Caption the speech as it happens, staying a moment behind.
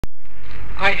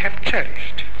I have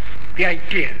cherished the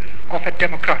idea of a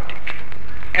democratic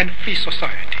and free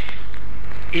society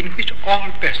in which all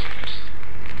persons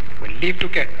will live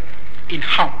together in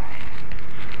harmony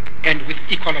and with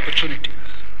equal opportunities.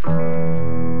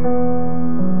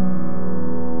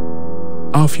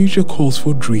 Our future calls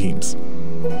for dreams,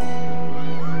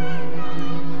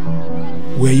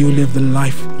 where you live the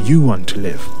life you want to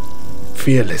live,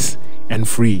 fearless and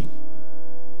free,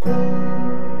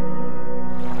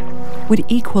 with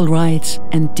equal rights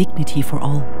and dignity for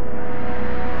all.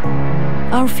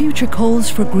 Our future calls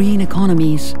for green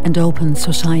economies and open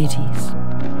societies,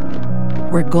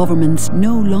 where governments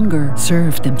no longer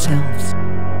serve themselves,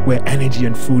 where energy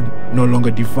and food no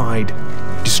longer divide,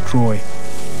 destroy,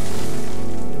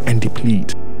 and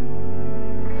deplete,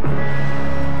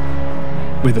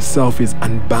 where the self is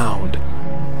unbound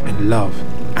and love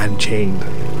unchained.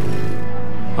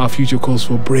 Our future calls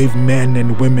for brave men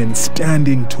and women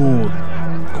standing tall,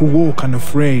 who walk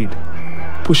unafraid,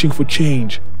 pushing for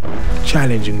change,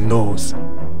 challenging no's.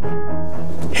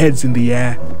 Heads in the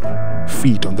air,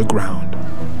 feet on the ground.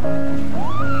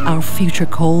 Our future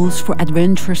calls for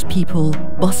adventurous people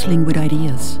bustling with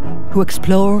ideas, who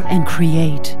explore and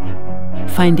create,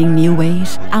 finding new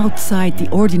ways outside the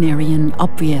ordinary and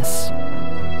obvious,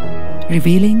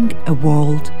 revealing a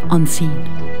world unseen.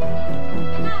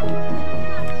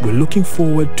 We're looking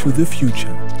forward to the future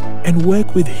and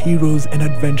work with heroes and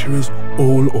adventurers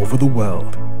all over the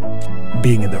world,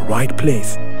 being in the right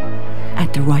place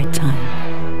at the right time,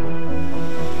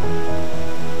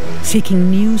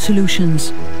 seeking new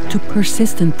solutions to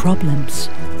persistent problems.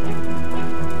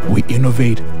 We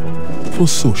innovate for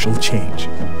social change.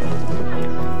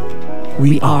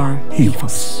 We are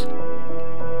Hivos.